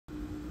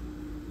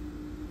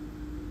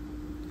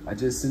I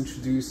just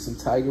introduced some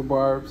tiger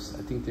barbs.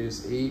 I think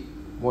there's 8,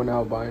 1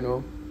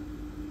 albino.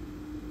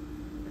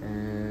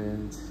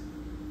 And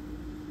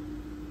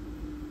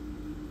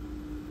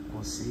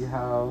we'll see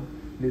how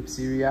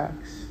Nipsey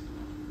reacts.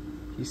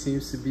 He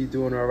seems to be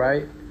doing all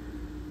right.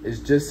 It's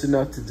just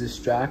enough to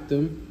distract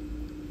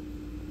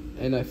him.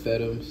 And I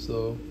fed him,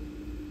 so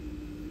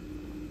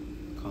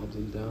calms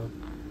him down.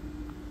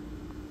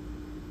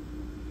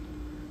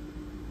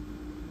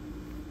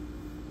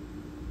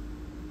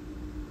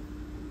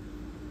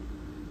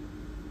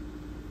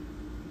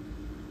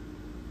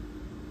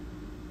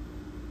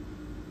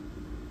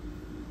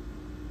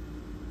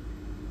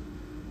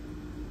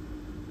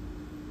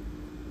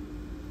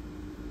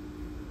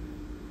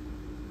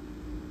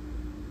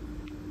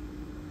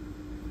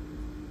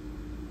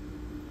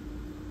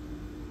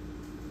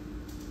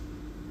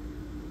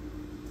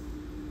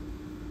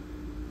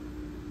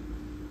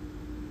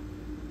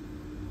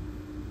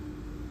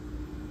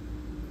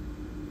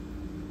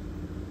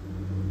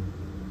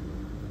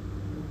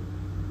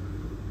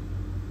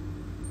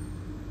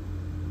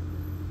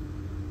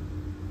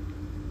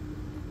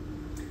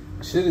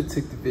 I should have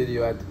took the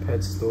video at the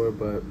pet store,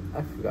 but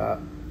I forgot.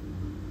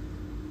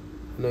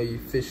 I know you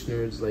fish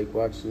nerds like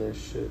watching that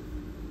shit.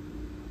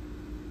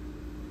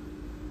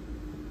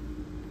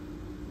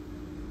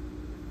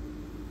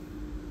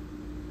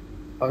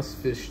 Us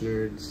fish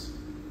nerds.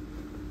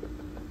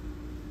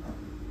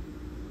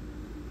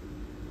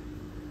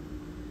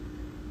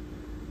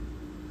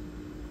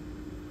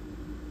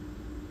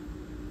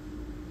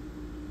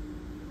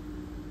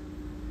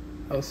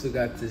 I also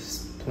got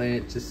this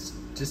plant just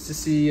to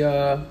see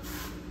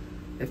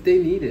if they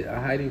need it, a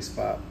hiding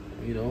spot,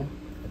 you know.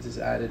 I just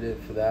added it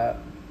for that.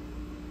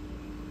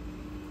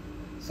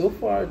 So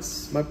far,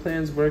 my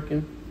plan's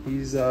working.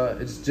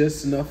 It's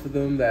just enough of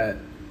them that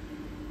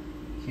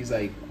he's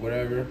like,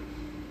 whatever.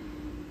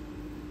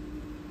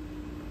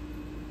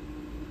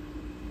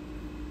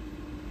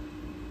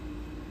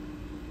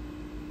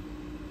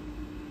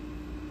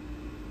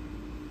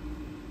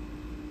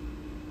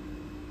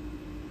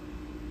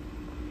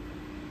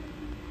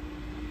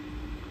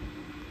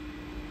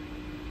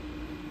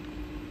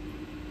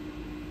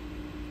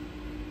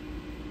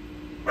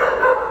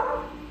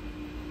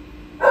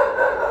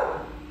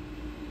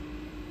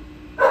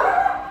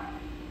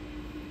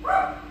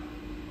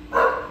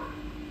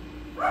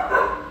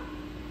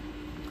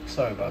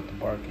 Sorry about the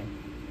barking.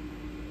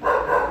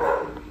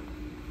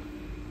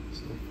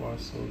 So far,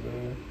 so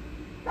good.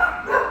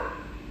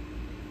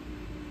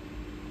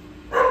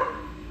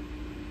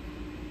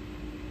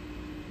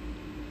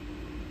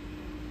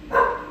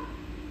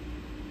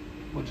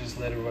 We'll just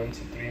let it run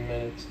to 3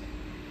 minutes.